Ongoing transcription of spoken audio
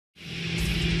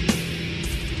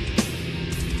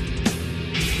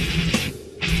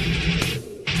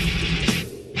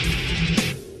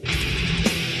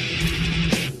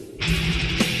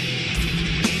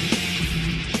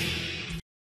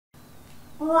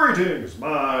Greetings,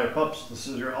 my pups. This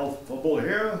is your Phasmophobia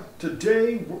here.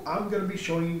 Today, I'm going to be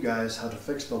showing you guys how to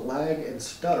fix the lag and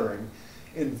stuttering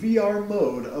in VR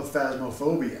mode of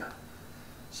Phasmophobia.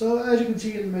 So, as you can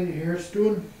see in the menu here, it's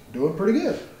doing pretty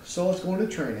good. So let's go into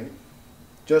training,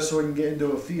 just so we can get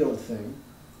into a field thing.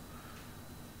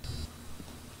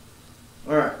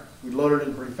 Alright, we loaded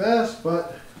in pretty fast,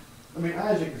 but, I mean,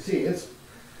 as you can see, it's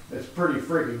pretty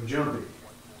freaking jumpy.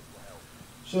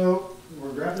 So,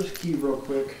 we'll grab this key real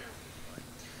quick,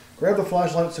 grab the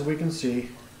flashlight so we can see,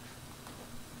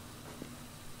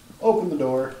 open the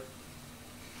door,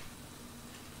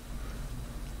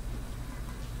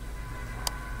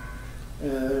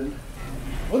 and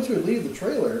once we leave the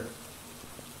trailer,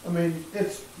 I mean,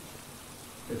 it's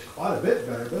quite a bit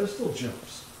better, but it still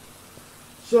jumps.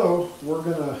 So, we're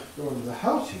going to go into the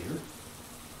house here.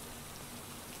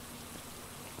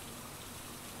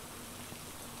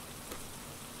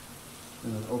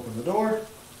 And then open the door.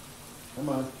 Come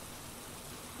on.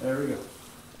 There we go.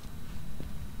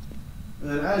 And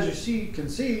then as you can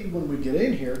see, when we get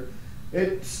in here,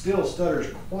 it still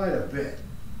stutters quite a bit.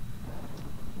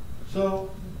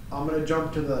 So I'm going to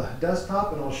jump to the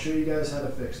desktop and I'll show you guys how to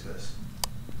fix this.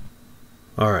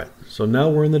 Alright, so now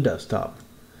we're in the desktop.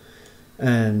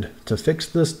 And to fix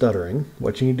the stuttering,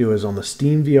 what you need to do is on the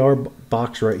Steam VR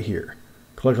box right here,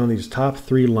 click on these top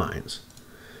 3 lines.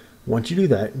 Once you do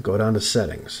that, go down to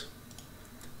Settings.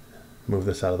 Move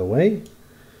this out of the way.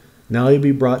 Now you'll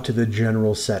be brought to the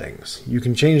General Settings. You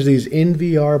can change these in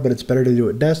VR, but it's better to do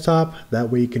it desktop. That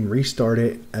way you can restart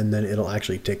it, and then it'll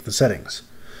actually take the settings.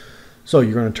 So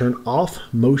you're going to turn off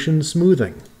Motion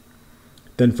Smoothing.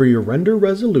 Then for your Render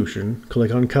Resolution,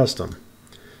 click on Custom.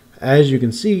 As you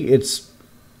can see, it's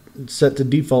set to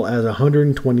default as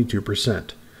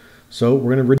 122%. So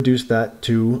we're going to reduce that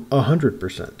to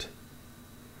 100%.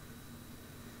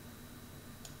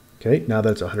 Okay, now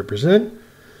that's 100%.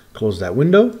 Close that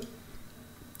window.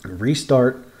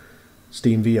 Restart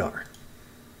Steam VR.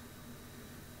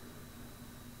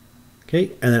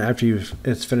 Okay, and then after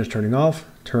it's finished turning off,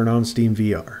 turn on Steam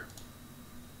VR.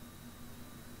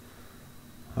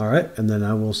 Alright, and then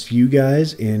I will see you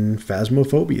guys in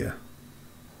Phasmophobia.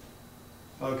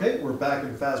 Okay, we're back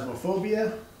in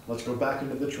Phasmophobia. Let's go back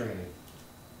into the training.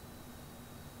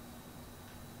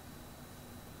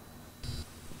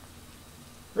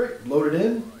 Great, loaded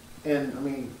in, and I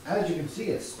mean, as you can see,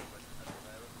 it's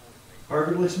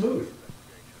perfectly smooth.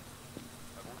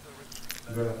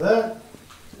 Grab that,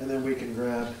 and then we can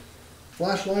grab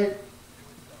flashlight.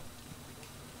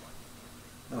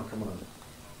 Oh, come on.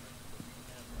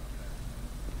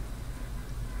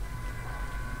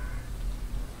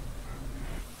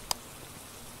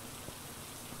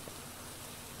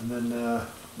 And then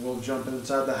we'll jump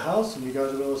inside the house, and you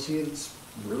guys will be able to see it's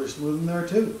really smooth in there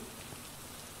too.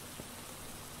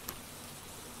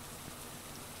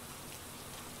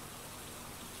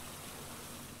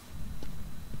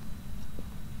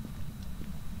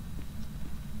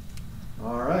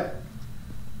 Alright,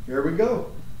 here we go.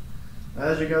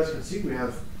 As you guys can see, we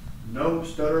have no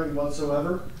stuttering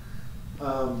whatsoever.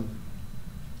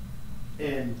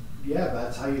 And yeah,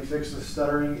 that's how you fix the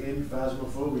stuttering in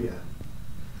Phasmophobia.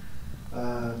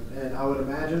 And I would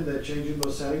imagine that changing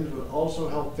those settings would also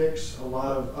help fix a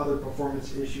lot of other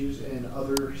performance issues in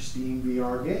other Steam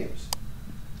VR games.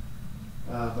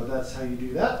 But that's how you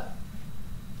do that.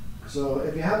 So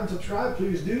if you haven't subscribed,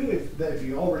 please do. If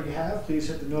you already have, please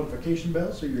hit the notification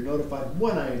bell so you're notified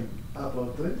when I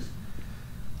upload things.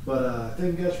 But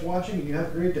thank you guys for watching, and you have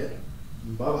a great day.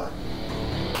 Bye-bye.